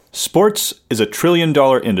Sports is a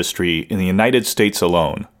trillion-dollar industry in the United States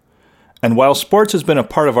alone. And while sports has been a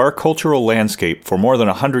part of our cultural landscape for more than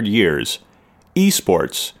 100 years,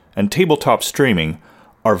 esports and tabletop streaming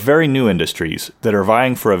are very new industries that are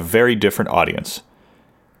vying for a very different audience.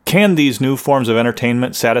 Can these new forms of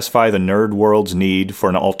entertainment satisfy the nerd world's need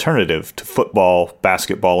for an alternative to football,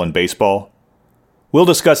 basketball, and baseball? We'll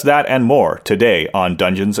discuss that and more today on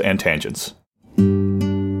Dungeons and Tangents.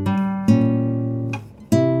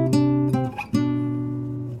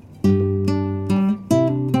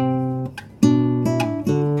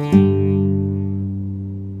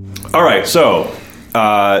 All right, so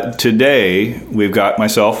today we've got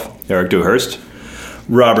myself, Eric Dewhurst,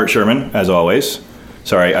 Robert Sherman, as always.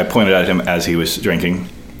 Sorry, I pointed at him as he was drinking.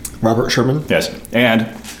 Robert Sherman? Yes, and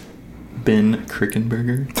Ben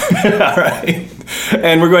Krickenberger. All right.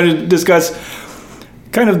 And we're going to discuss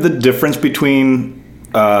kind of the difference between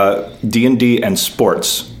D&D and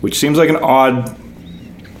sports, which seems like an odd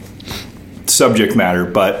subject matter,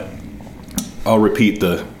 but I'll repeat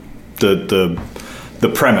the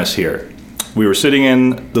premise here. We were sitting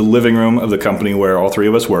in the living room of the company where all three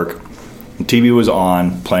of us work. The TV was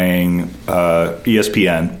on, playing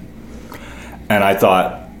ESPN, and I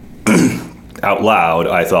thought, out loud,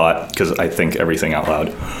 because I think everything out loud,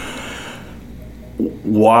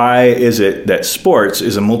 why is it that sports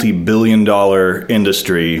is a multi-billion-dollar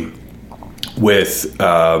industry with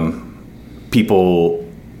people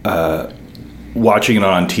watching it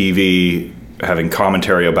on TV, having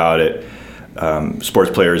commentary about it,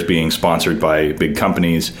 sports players being sponsored by big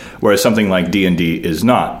companies, whereas something like D&D is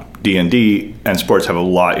not. D&D and sports have a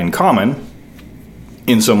lot in common,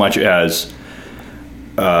 in so much as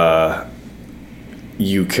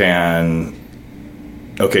you can...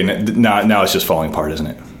 Okay, now it's just falling apart, isn't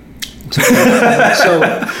it?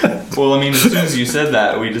 Well, I mean, as soon as you said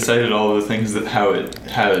that, we decided all the things that how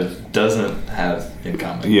it doesn't have in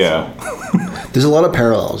common. Yeah. So. There's a lot of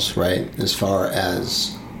parallels, right? As far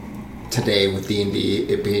as today with D&D,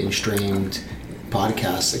 it being streamed,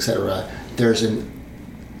 podcasts, etc. There's an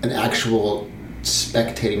actual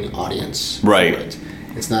spectating audience. Right. For it.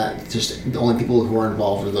 It's not just the only people who are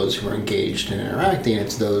involved are those who are engaged and interacting.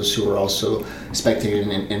 It's those who are also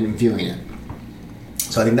spectating and viewing it.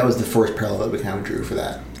 So I think that was the first parallel that we kind of drew for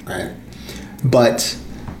that, right? But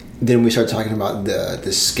then we started talking about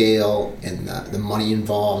the scale and the money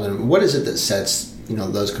involved, and what is it that sets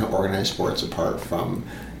those kind of organized sports apart from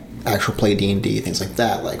actual play D&D, things like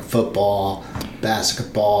that, like football,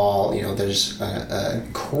 basketball. There's a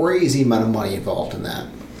crazy amount of money involved in that.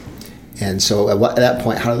 And so at that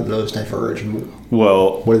point, how do those diverge?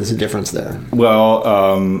 Well, what is the difference there? Well,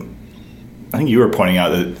 I think you were pointing out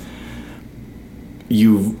that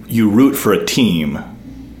you root for a team.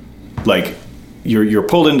 Like you're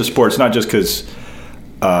pulled into sports not just because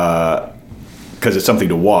it's something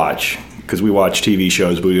to watch. Because we watch TV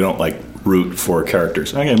shows, but we don't root for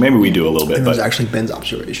characters. Okay, maybe we do a little bit. It was actually Ben's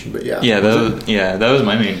observation, but yeah. Yeah, that was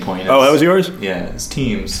my main point. Oh, that was yours? Yeah, it's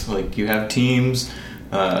teams. Like you have teams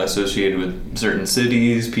associated with certain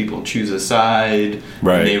cities. People choose a side,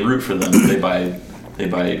 right? And they root for them. They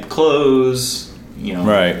buy clothes,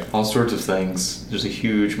 right? All sorts of things. There's a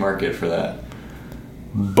huge market for that.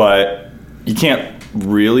 But you can't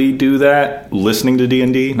really do that listening to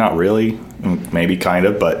D&D. Not really. Maybe kind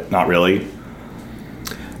of, but not really.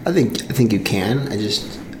 I think you can.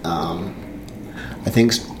 I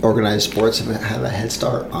think organized sports have a head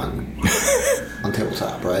start on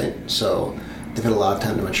tabletop, right? So they've had a lot of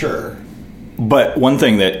time to mature. But one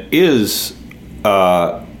thing that is,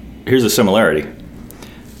 here's a similarity.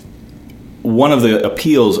 One of the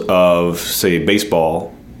appeals of, say,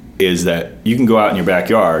 baseball is that you can go out in your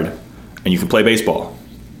backyard and you can play baseball.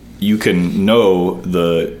 You can know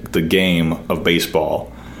the game of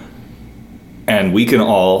baseball. And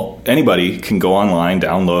anybody can go online,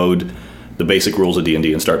 download the basic rules of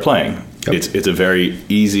D&D and start playing. Yep. It's a very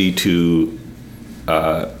easy to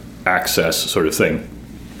access sort of thing,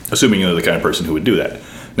 assuming you're the kind of person who would do that.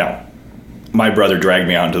 Now, my brother dragged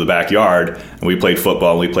me out into the backyard, and we played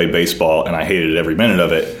football, and we played baseball, and I hated every minute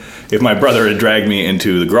of it. If my brother had dragged me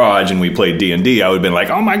into the garage and we played D&D, I would have been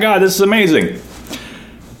like, oh my God, this is amazing.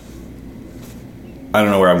 I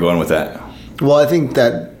don't know where I'm going with that. Well, I think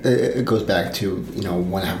that it goes back to,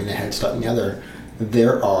 one having a head start on the other.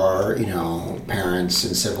 There are, parents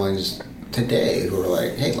and siblings today who are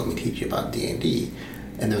like, hey, let me teach you about D&D.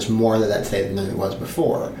 And there's more of that today than there was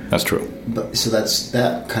before. That's true. But so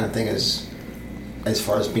that kind of thing is, as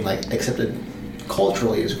far as being accepted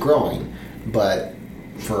culturally, is growing. But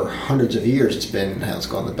for hundreds of years, it's been, hey, let's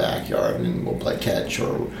go in the backyard and we'll play catch,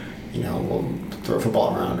 or we'll throw a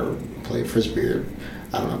football around or play frisbee, or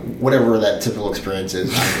I don't know, whatever that typical experience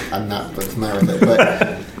is. I'm not familiar with it,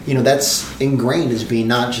 but that's ingrained as being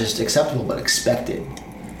not just acceptable but expected,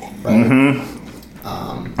 right? Mm-hmm.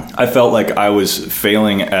 I felt like I was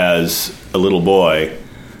failing as a little boy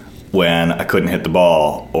when I couldn't hit the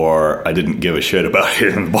ball or I didn't give a shit about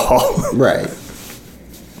hitting the ball. Right.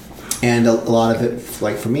 And a lot of it,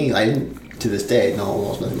 like for me, I didn't, to this day, know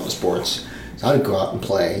almost nothing about sports. So I would go out and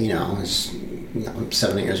play, I'm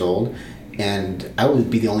 7, 8 years old, and I would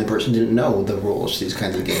be the only person who didn't know the rules to these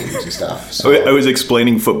kinds of games and stuff. So I was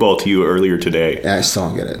explaining football to you earlier today. I still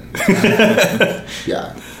don't get it.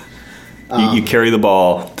 Yeah. You carry the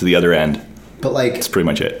ball to the other end. But like, that's pretty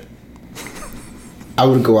much it. I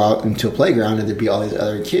would go out into a playground and there'd be all these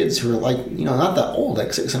other kids who are like, not that old,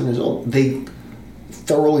 like 6, 7 years old. They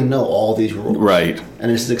thoroughly know all these rules. Right. And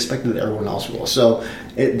it's expected that everyone else will. So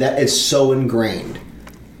it's so ingrained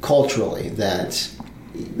culturally that's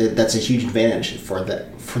a huge advantage for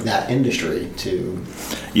that industry to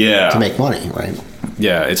make money, right?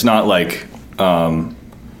 Yeah, it's not like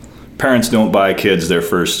parents don't buy kids their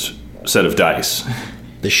first set of dice.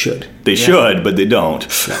 They should. They should, but they don't.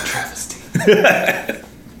 Travesty.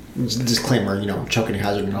 Disclaimer, choking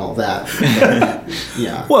hazard and all that. But,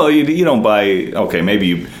 yeah. Well, you don't buy. Okay,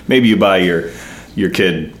 maybe you buy your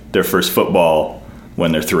kid their first football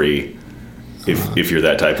when they're 3, if you're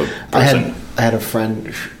that type of person. I had a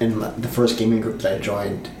friend in the first gaming group that I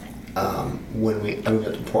joined when I moved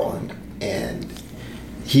up to Portland, and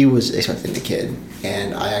he was expecting the kid,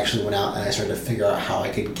 and I actually went out and I started to figure out how I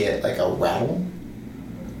could get like a rattle,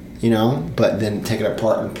 but then take it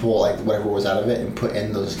apart and pull like whatever was out of it and put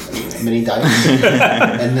in those mini dice.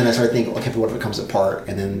 And then I started thinking, okay, but what if it comes apart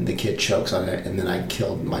and then the kid chokes on it and then I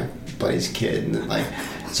killed my buddy's kid? And then,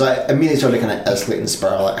 so I immediately started to kind of escalate and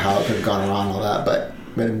spiral like how it could have gone wrong and all that. But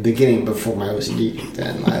in the beginning, before my OCD,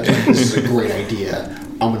 then I was like, this is a great idea.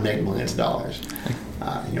 I'm going to make millions of dollars,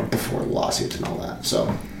 before lawsuits and all that.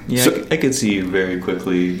 So... Yeah, I could see you very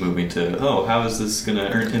quickly moving to, how is this going to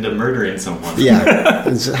end up murdering someone? Yeah. How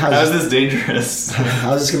is this dangerous?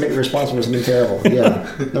 How is this going to make me responsible for something terrible?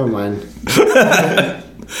 Yeah, never mind.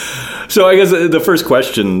 So I guess the first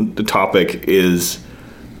question, the topic is,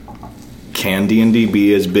 can D&D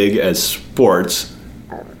be as big as sports?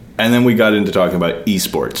 And then we got into talking about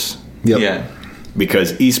esports. Yep. Yeah.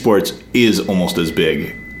 Because esports is almost as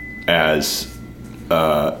big as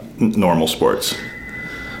normal sports.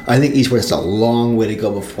 I think esports has a long way to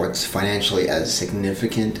go before it's financially as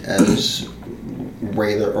significant as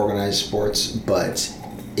regular organized sports, but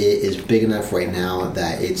it is big enough right now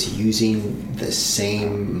that it's using the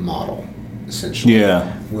same model, essentially.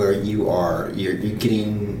 Yeah. Where you're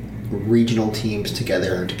getting regional teams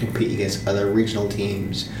together to compete against other regional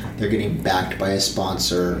teams. They're getting backed by a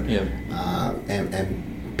sponsor. Yep.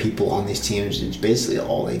 And people on these teams, it's basically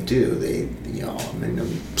all they do.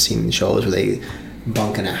 I've seen shows where they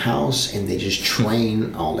bunk in a house and they just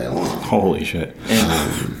train all day long. Holy shit.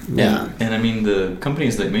 And I mean, the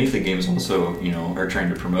companies that make the games also, are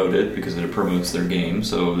trying to promote it because it promotes their game.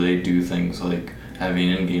 So they do things like having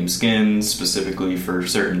in-game skins specifically for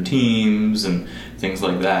certain teams and things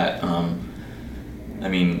like that.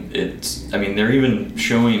 They're even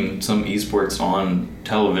showing some esports on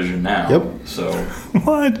television now. Yep. So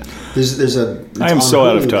what? I am so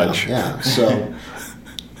out of touch. Now. Yeah. So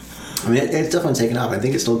it's definitely taken off. I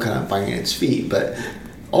think it's still kind of finding its feet, but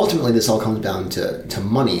ultimately this all comes down to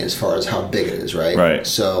money as far as how big it is, right? Right.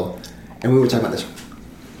 So, and we were talking about this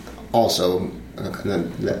also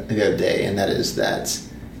the other day, and that is that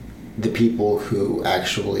the people who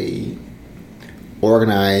actually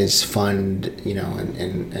organize, fund,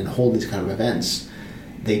 and hold these kind of events,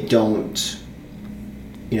 they don't,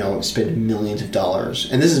 spend millions of dollars.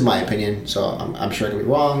 And this is my opinion, so I'm sure I could be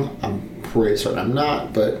wrong. I'm pretty certain I'm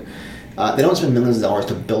not, but they don't spend millions of dollars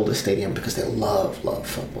to build a stadium because they love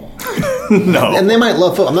football. No. And they might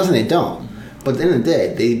love football. I'm not saying they don't. But at the end of the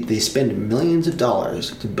day, they spend millions of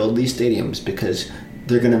dollars to build these stadiums because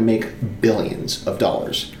they're going to make billions of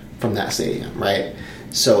dollars from that stadium, right?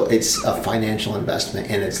 So it's a financial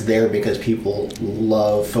investment, and it's there because people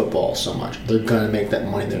love football so much. They're going to make that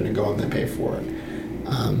money. They're going to go and then pay for it.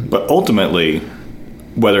 But ultimately,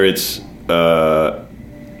 whether it's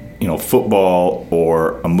football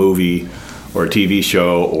or a movie or a TV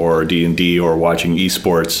show or D&D or watching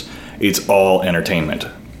esports, it's all entertainment.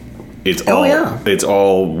 It's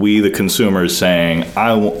all we the consumers saying,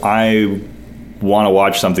 I want to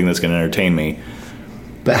watch something that's going to entertain me.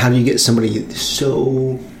 But how do you get somebody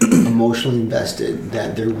so emotionally invested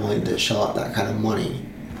that they're willing to shell out that kind of money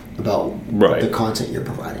about the content you're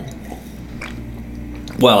providing?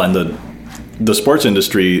 Well, and the sports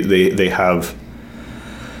industry, they have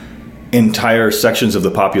entire sections of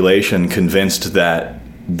the population convinced that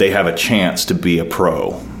they have a chance to be a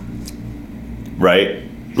pro, right?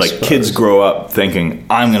 Like kids grow up thinking,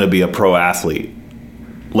 I'm going to be a pro athlete,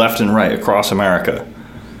 left and right across America.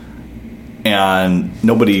 And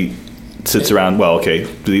nobody sits around, well, okay,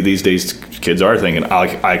 these days kids are thinking,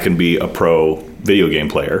 I can be a pro video game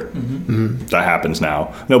player. Mm-hmm. That happens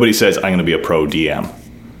now. Nobody says, I'm going to be a pro DM.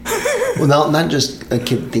 Well, not just a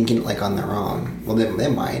kid thinking like on their own. Well, they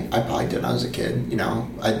might. I probably did when I was a kid. You know,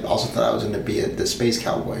 I also thought I was going to be the space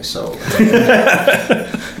cowboy. So, how's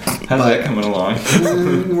that coming along?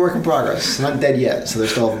 Work in progress. Not dead yet, so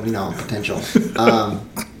there's still potential.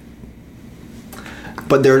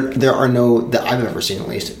 But there are no, that I've ever seen at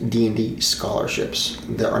least, D&D scholarships.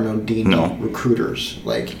 There are no D&D recruiters.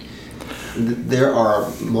 Like, there are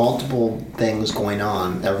multiple things going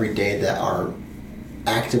on every day that are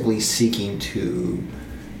actively seeking to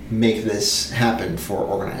make this happen for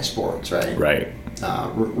organized sports, right? Right.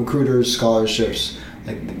 Recruiters, scholarships,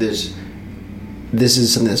 like this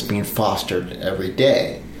is something that's being fostered every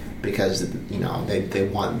day because they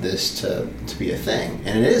want this to be a thing,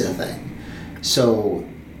 and it is a thing. So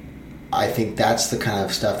I think that's the kind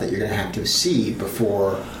of stuff that you're going to have to see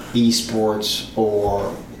before esports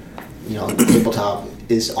or tabletop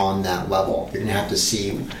is on that level. You're going to have to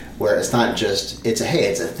see where it's not just it's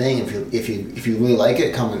a thing. If you really like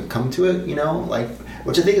it, come to it.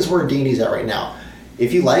 Which I think is where D&D is at right now.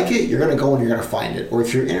 If you like it, you're going to go and you're going to find it. Or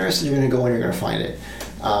if you're interested, you're going to go and you're going to find it.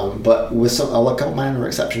 But with a couple minor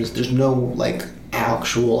exceptions, there's no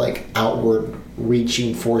actual outward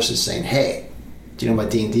reaching forces saying, "Hey, do you know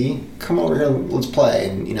about D&D? Come over here, let's play."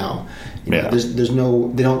 And there's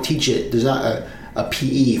no, they don't teach it. There's not a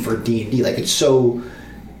PE for D&D. Like, it's so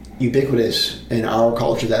ubiquitous in our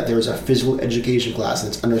culture that there's a physical education class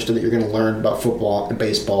and it's understood that you're going to learn about football and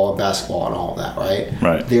baseball and basketball and all of that, right?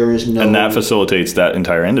 Right. There is no, and that facilitates that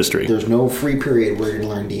entire industry. There's no free period where you're going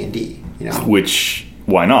to learn D&D. Which,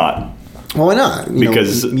 why not? Well, why not?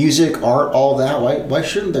 Because music, art, all that. Why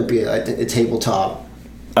shouldn't there be a tabletop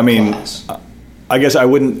class? I guess I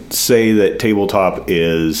wouldn't say that tabletop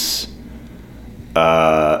is.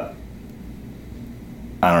 I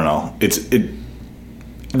don't know.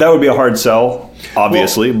 That would be a hard sell,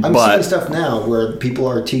 obviously. Well, I'm but seeing stuff now where people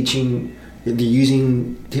are teaching. They're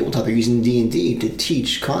using tabletop. They're using D&D to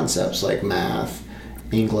teach concepts like math,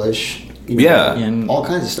 English. And all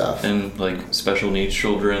kinds of stuff. And special needs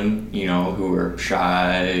children, who are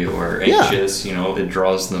shy or anxious, it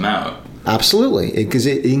draws them out. Absolutely, because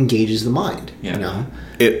it engages the mind. Yeah.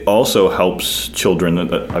 It also helps children.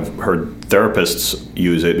 I've heard therapists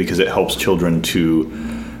use it because it helps children to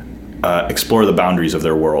explore the boundaries of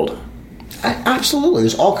their world. Absolutely,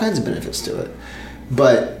 there's all kinds of benefits to it,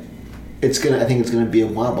 but I think it's gonna be a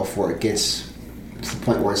while before it gets to the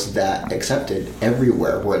point where it's that accepted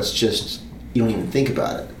everywhere, where it's just you don't even think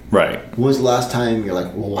about it. Right. When was the last time you're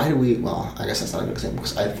like, well, why do we? Well, I guess that's not a good example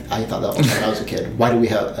because I thought that was when I was a kid. Why do we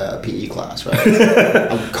have a PE class? Right.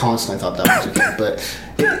 I constantly thought that was a kid, but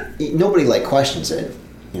nobody questions it.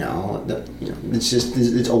 It's just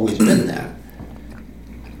it's always been there.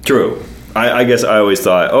 True. I guess I always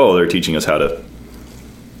thought, they're teaching us how to,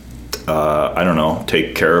 I don't know,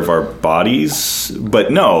 take care of our bodies.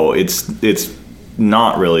 But no, it's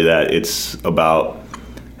not really that. It's about,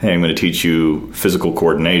 hey, I'm going to teach you physical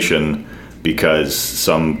coordination because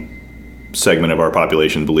some segment of our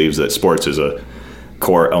population believes that sports is a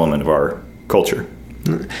core element of our culture.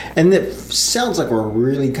 And it sounds like we're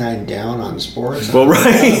really kind of down on sports. Well, right.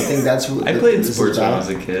 I don't think that's what I played sports when I was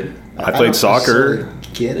a kid. I played soccer.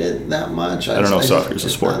 Don't get it that much. I don't know if soccer is a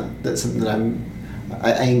sport. That's something that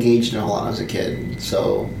I engaged in a lot when I was a kid.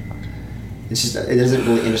 So it's just it doesn't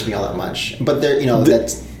really interest me all that much. But there,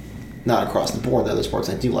 that's not across the board. The other sports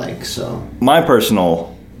I do like. So my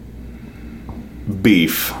personal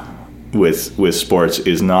beef with sports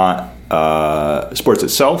is not sports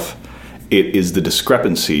itself. It is the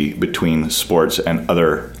discrepancy between sports and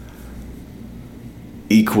other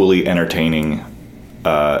equally entertaining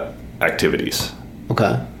activities.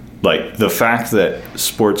 Okay. Like the fact that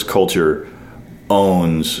sports culture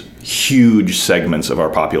owns huge segments of our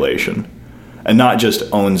population, and not just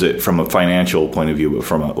owns it from a financial point of view, but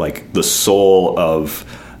from the soul of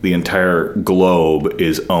the entire globe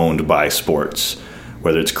is owned by sports,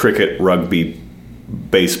 whether it's cricket, rugby,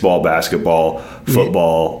 baseball, basketball,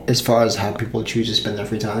 football. As far as how people choose to spend their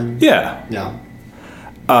free time? Yeah. Yeah.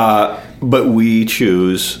 But we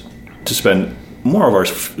choose to spend more of our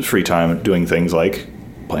free time doing things like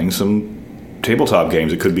playing some tabletop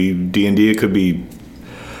games. It could be D&D. It could be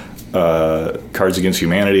Cards Against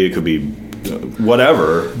Humanity. It could be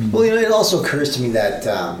whatever. Well, it also occurs to me that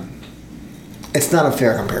It's not a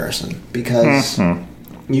fair comparison because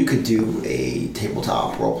you could do a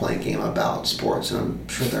tabletop role-playing game about sports, and I'm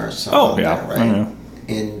sure there are some out there, right? Mm-hmm.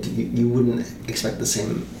 And you wouldn't expect the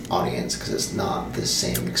same audience because it's not the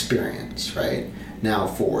same experience, right? Now,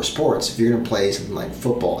 for sports, if you're going to play something like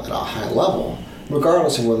football at a high level,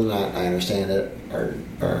 regardless of whether or not I understand it or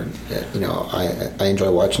I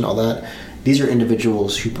enjoy watching all that, these are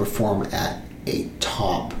individuals who perform at a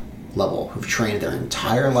top level, who've trained their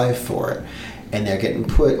entire life for it, and they're getting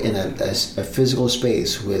put in a physical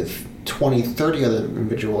space with 20, 30 other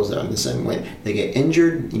individuals that are in the same way. They get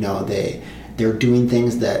injured, they're doing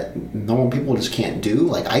things that normal people just can't do.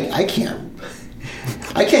 Like I can't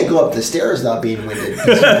go up the stairs without being winded.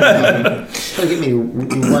 It's going to get me to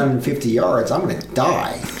run 50 yards. I'm going to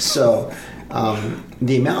die. So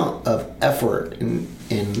the amount of effort in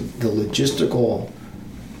the logistical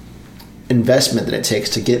investment that it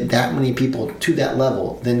takes to get that many people to that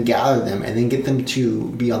level, then gather them, and then get them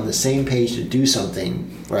to be on the same page to do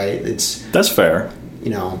something, right? That's fair.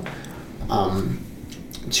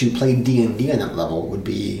 To play D&D on that level would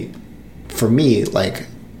be, for me, like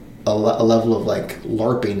a level of like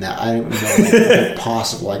LARPing that I don't know like,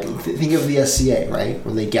 possible. Like think of the SCA, right?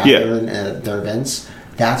 When they gather at their events,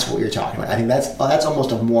 that's what you're talking about. I think that's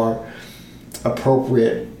almost a more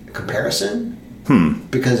appropriate comparison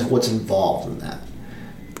because of what's involved in that.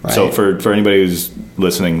 Right? So for anybody who's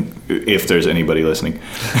listening, if there's anybody listening,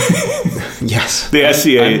 yes, the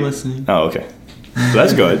SCA. I'm listening. Oh, okay. So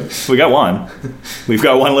that's good. We got one. We've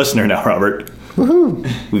got one listener now, Robert. Woohoo!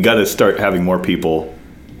 We got to start having more people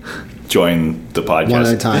join the podcast. One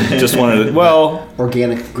at a time. Just one at a well.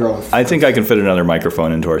 Organic growth. I think I can fit another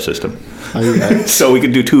microphone into our system. Oh, you got it. So we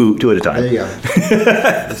could do two at a time. There you go.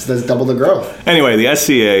 that's double the growth. Anyway, the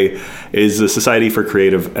SCA is the Society for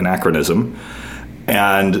Creative Anachronism.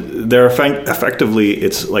 And they're effectively,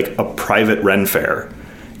 it's like a private Ren fair.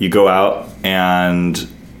 You go out and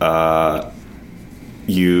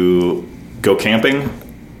you go camping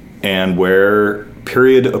and wear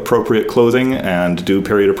period-appropriate clothing and do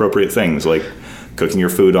period-appropriate things, like cooking your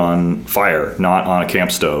food on fire, not on a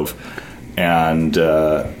camp stove, and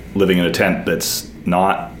living in a tent that's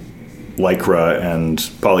not lycra and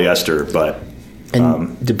polyester, but...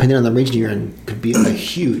 And depending on the region you're in, could be a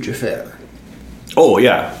huge affair. Oh,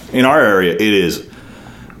 yeah. In our area, it is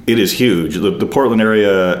huge. The Portland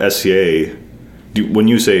area SCA, when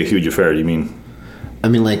you say huge affair, do you mean... I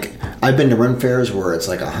mean, like, I've been to run fairs where it's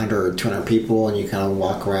like 100 or 200 people and you kind of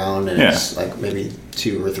walk around and it's like maybe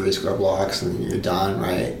 2 or 3 square blocks and you're done,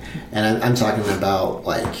 right? And I'm talking about,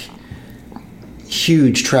 like,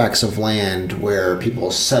 huge tracts of land where people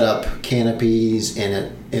set up canopies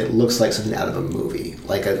and it looks like something out of a movie.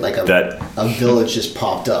 Like a village just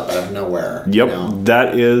popped up out of nowhere. Yep.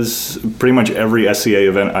 That is pretty much every SCA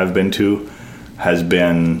event I've been to has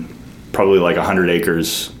been probably like 100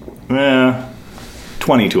 acres.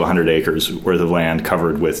 20 to 100 acres worth of land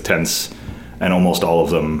covered with tents, and almost all of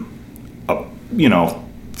them,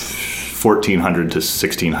 1400 to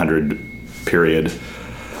 1600 period,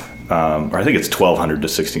 or I think it's 1200 to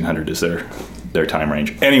 1600 is their time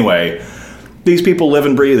range. Anyway, these people live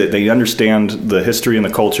and breathe it. They understand the history and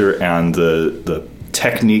the culture and the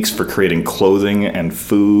techniques for creating clothing and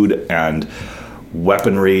food and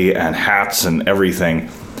weaponry and hats and everything,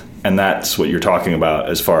 and that's what you're talking about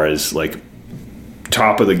as far as like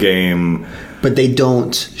top of the game. But they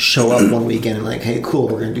don't show up one weekend and like, hey, cool,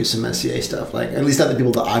 we're going to do some SCA stuff. Like, at least not the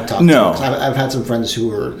people that I've talked to. I've had some friends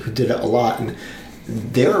who did it a lot, and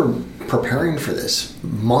they're preparing for this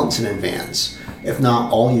months in advance, if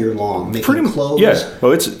not all year long, making clothes. Yeah,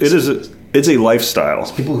 well, it's a lifestyle.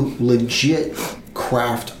 It's people who legit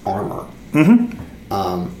craft armor, and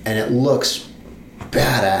it looks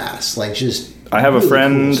badass. Like, just I have really a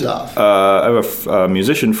friend. Cool stuff. I have a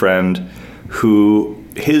musician friend who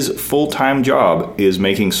his full-time job is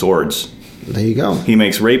making swords. There you go. He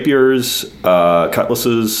makes rapiers,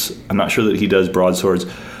 cutlasses. I'm not sure that he does broadswords.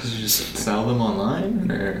 Does he just sell them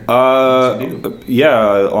online? Or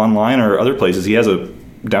yeah, online or other places. He has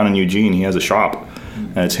down in Eugene, he has a shop.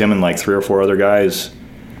 And it's him and like 3 or 4 other guys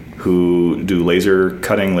who do laser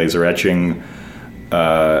cutting, laser etching,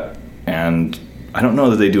 and I don't know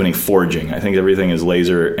that they do any forging. I think everything is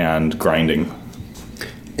laser and grinding.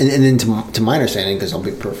 And then to my understanding, because I'll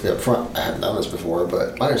be perfectly upfront, I haven't done this before,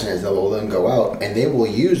 but my understanding is they will then go out and they will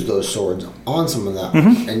use those swords on some of them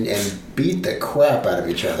and beat the crap out of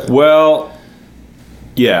each other. Well,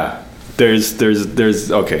 yeah. There's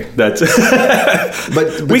okay. That's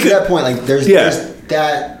but to that point, like there's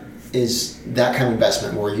that is that kind of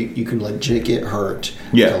investment where you can legit get hurt.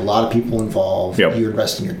 Yeah. There's a lot of people involved. Yep. You're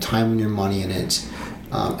investing your time and your money in it.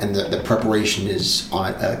 and the preparation is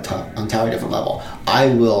on an entirely different level. I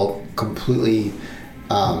will completely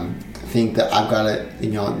think that I've got it,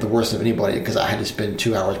 the worst of anybody because I had to spend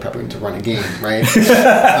 2 hours prepping to run a game, right?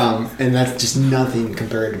 And that's just nothing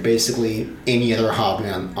compared to basically any other hobby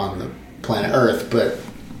on the planet Earth. But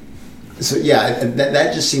so yeah,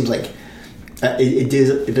 that just seems like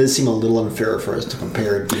it does seem a little unfair for us to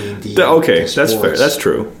compare D&D. Okay, that's fair. That's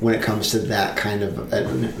true. When it comes to that kind of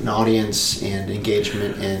an audience and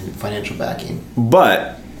engagement and financial backing. But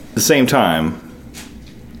at the same time,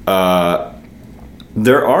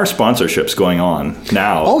 there are sponsorships going on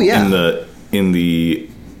now. Oh, yeah. in the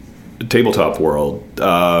tabletop world.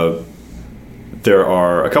 There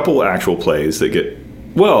are a couple actual plays that get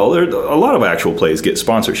a lot of actual plays get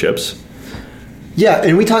sponsorships. Yeah,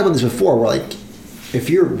 and we talked about this before. Where like, if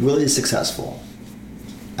you're really successful,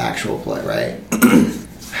 actual play, right?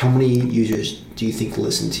 How many users do you think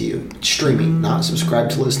listen to you streaming? Not subscribe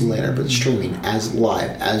to listen later, but streaming as live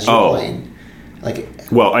as you're playing. Like,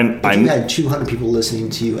 well, if you had 200 people listening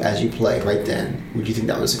to you as you play right then, would you think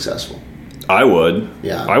that was successful? I would.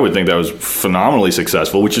 Yeah. I would think that was phenomenally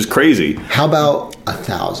successful, which is crazy. How about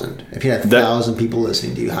 1,000? If you had 1,000 people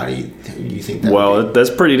listening to you, how do you think that would be? That's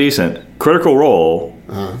pretty decent. Critical Role,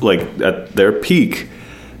 like at their peak,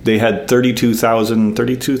 they had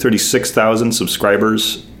 36,000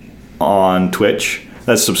 subscribers on Twitch.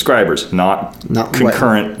 That's subscribers, not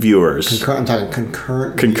concurrent viewers. I'm talking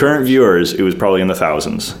concurrent. Concurrent viewers, it was probably in the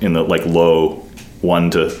thousands, in the like low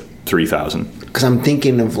 1,000 to 3,000. Because I'm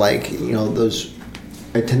thinking of like those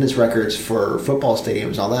attendance records for football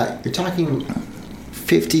stadiums, and all that. You're talking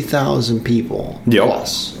 50,000 people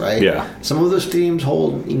plus, right? Yeah. Some of those stadiums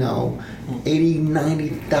hold 80,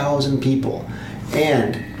 90,000 people,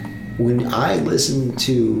 and when I listen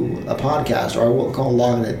to a podcast or I will call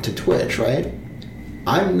log it to Twitch, right?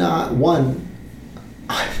 I'm not one.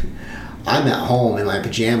 I'm at home in my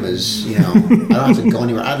pajamas. I don't have to go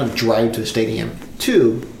anywhere. I don't have to drive to a stadium.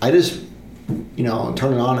 2, I just turn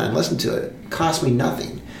it on and listen to it. It costs me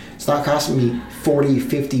nothing. It's not costing me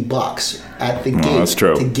 $40-$50 at the gate that's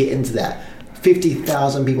true. to get into that.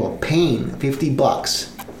 50,000 people paying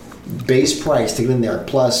 $50 base price to get in there,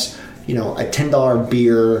 plus a $10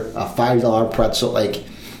 beer, a $5 pretzel,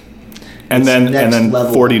 and then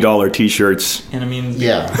level. $40 t-shirts. And I mean,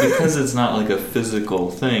 yeah, because it's not like a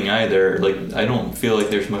physical thing either. Like, I don't feel like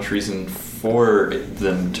there's much reason for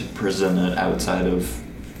them to present it outside of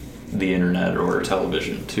the internet or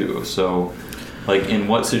television too. So, like, in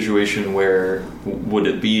what situation would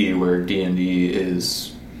it be where D&D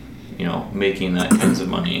is, making that kinds of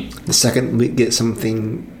money? The second we get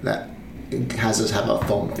something that has us have a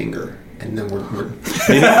foam finger, and then we're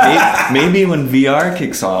maybe when VR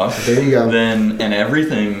kicks off, there you go. Then and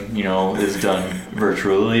everything is done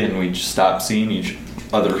virtually, and we just stop seeing each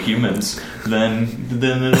other humans. Then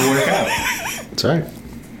it'll work out. That's right.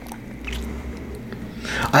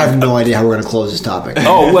 I have no idea how we're going to close this topic.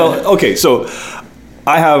 Oh, well, okay. So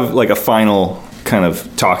I have like a final kind of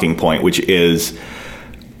talking point, which is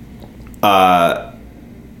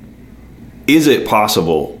it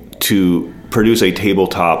possible to produce a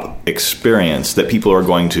tabletop experience that people are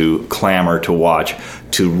going to clamor to watch,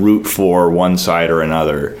 to root for one side or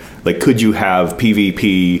another? Like, could you have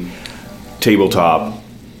PvP tabletop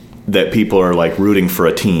that people are like rooting for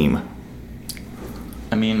a team?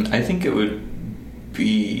 I mean, I think it would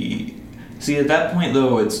be... See, at that point,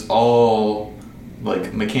 though, it's all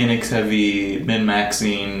like mechanics heavy,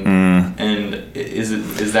 min-maxing, and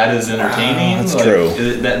is that as entertaining? That's true.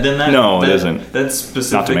 It isn't. That's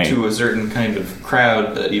specific to a certain kind of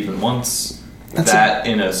crowd that even wants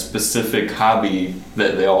in a specific hobby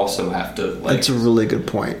that they also have to like. That's a really good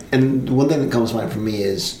point. And one thing that comes to mind for me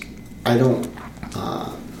is I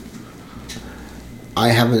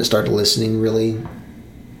haven't started listening really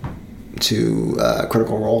to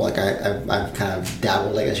Critical Role. Like I've kind of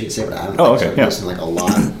dabbled, I guess you could say, but I haven't listened like a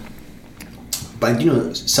lot. But I do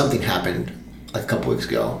know something happened like a couple weeks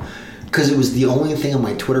ago, because it was the only thing on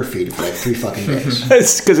my Twitter feed for like 3 fucking days.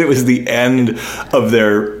 It's because it was the end of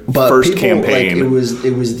their first campaign. Like,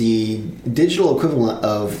 it was the digital equivalent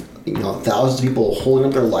of thousands of people holding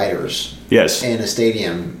up their lighters. Yes. In a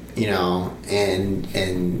stadium,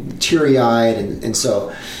 and teary-eyed, and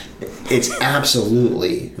so it's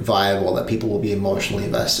absolutely viable that people will be emotionally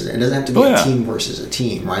invested. It doesn't have to be a team versus a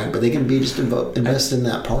team, right? But they can be just invested in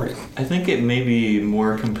that party. I think it may be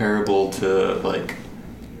more comparable to like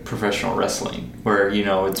professional wrestling, where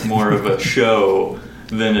it's more of a show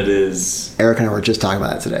than it is. Eric and I were just talking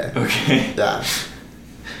about that today. Okay. Yeah.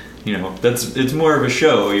 It's more of a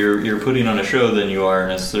show. You're putting on a show than you are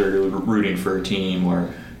necessarily rooting for a team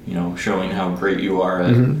or showing how great you are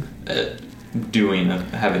at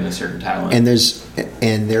having a certain talent. And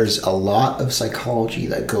there's a lot of psychology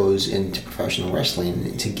that goes into professional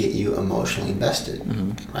wrestling to get you emotionally invested,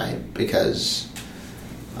 right? Because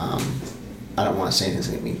I don't want to say anything's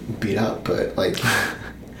going to get me beat up, but like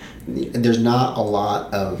there's not a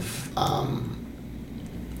lot of I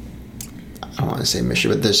don't want to say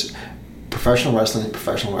mystery, but there's professional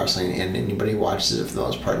wrestling, and anybody who watches it for the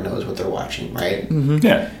most part knows what they're watching, right?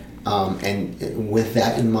 Yeah. And with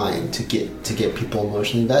that in mind, to get people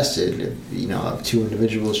emotionally invested, if two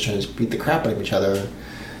individuals trying to beat the crap out of each other,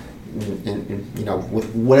 and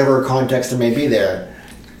with whatever context there may be there,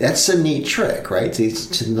 that's a neat trick, right?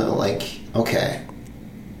 To know, like, okay,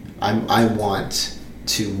 I want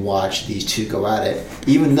to watch these two go at it,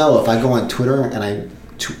 even though if I go on Twitter and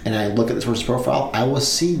I look at this person's profile, I will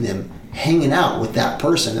see them hanging out with that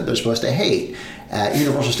person that they're supposed to hate at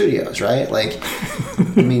Universal Studios, right? Like,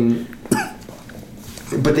 I mean,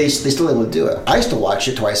 but they still able to do it. I used to watch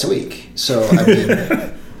it twice a week, so I mean,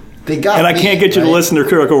 they got. And I can't get you to listen to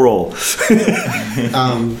Critical Role.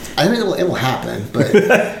 I think it will happen, but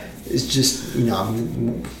it's just as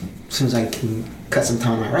soon as I can cut some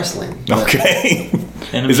time on my wrestling. But, okay.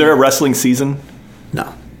 Is there a wrestling season?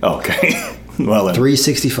 No. Okay. Well then.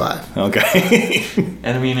 365. Okay.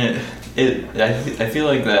 And I mean I feel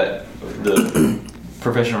like that the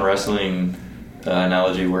professional wrestling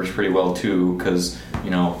analogy works pretty well too, because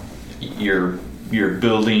you're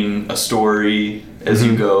building a story as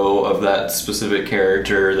you go of that specific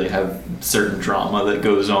character. They have certain drama that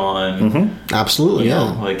goes on. Absolutely,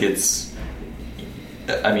 like it's.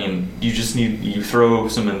 I mean, you throw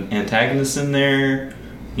some antagonists in there,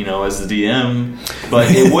 as the DM,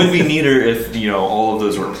 but it would be neater if all of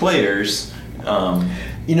those were players.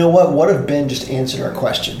 You know what? What if Ben just answered our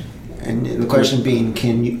question? And the question being,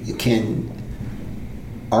 can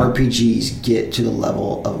RPGs get to the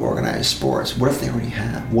level of organized sports? What if they already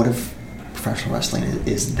have? What if professional wrestling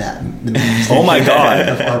is that? Oh my God!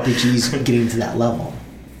 Of RPGs getting to that level.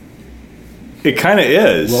 It kind of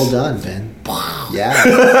is. Well done, Ben. Yeah.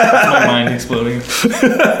 My mind exploding.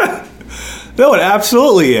 No, it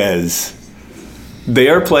absolutely is. They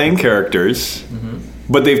are playing characters,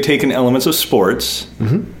 but they've taken elements of sports.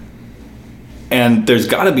 And there's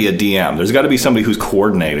got to be a DM. There's got to be somebody who's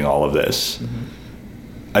coordinating all of this.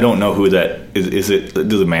 I don't know who that is. Is it? Do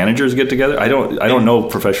the managers get together? I don't know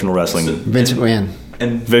professional wrestling. Vince McMahon.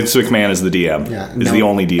 And Vince McMahon is the DM. Yeah, is the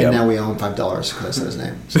only DM. And now we owe him $5 because I said his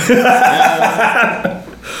name.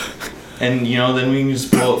 And then we can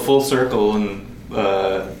just pull it full circle and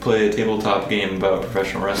play a tabletop game about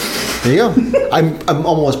professional wrestling. There you go. I'm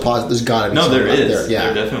almost positive there's got to be. No, there is. There. Yeah.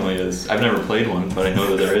 There definitely is. I've never played one, but I know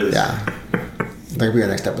that there is. Yeah. That could be our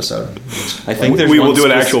next episode. I think we will do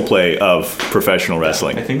an actual play of professional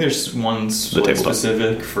wrestling. I think there's one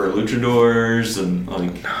specific for luchadors and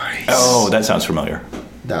like. Nice. Oh, that sounds familiar.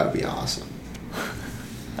 That would be awesome.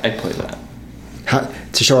 I'd play that.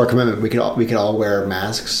 To show our commitment, we could all wear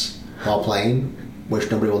masks while playing,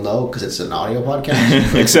 which nobody will know because it's an audio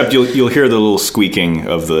podcast. Except you'll hear the little squeaking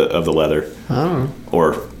of the leather. I don't know.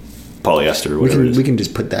 Or polyester, whatever it is. We can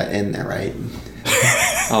just put that in there, right?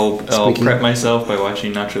 I'll prep myself by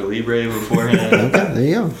watching Nacho Libre beforehand. Okay, there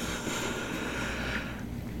you go.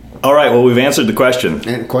 All right, well, we've answered the question.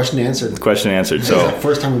 And question answered. Question answered. So it's the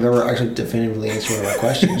first time we've ever actually definitively answered one of our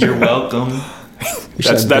questions. You're welcome.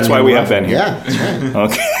 That's why we have Ben here. Yeah, that's right.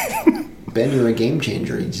 Okay. Ben, you're a game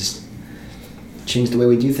changer. You just changed the way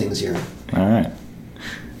we do things here. All right.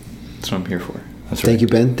 That's what I'm here for. That's right. Thank you,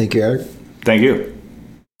 Ben. Thank you, Eric. Thank you.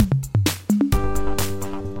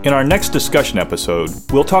 In our next discussion episode,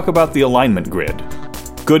 we'll talk about the alignment grid,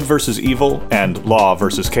 good versus evil, and law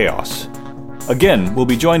versus chaos. Again, we'll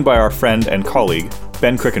be joined by our friend and colleague,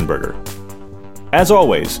 Ben Krickenberger. As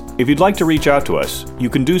always, if you'd like to reach out to us, you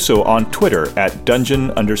can do so on Twitter at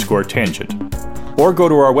dungeon_tangent, or go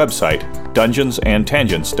to our website,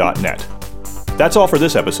 dungeonsandtangents.net. That's all for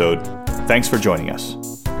this episode. Thanks for joining us.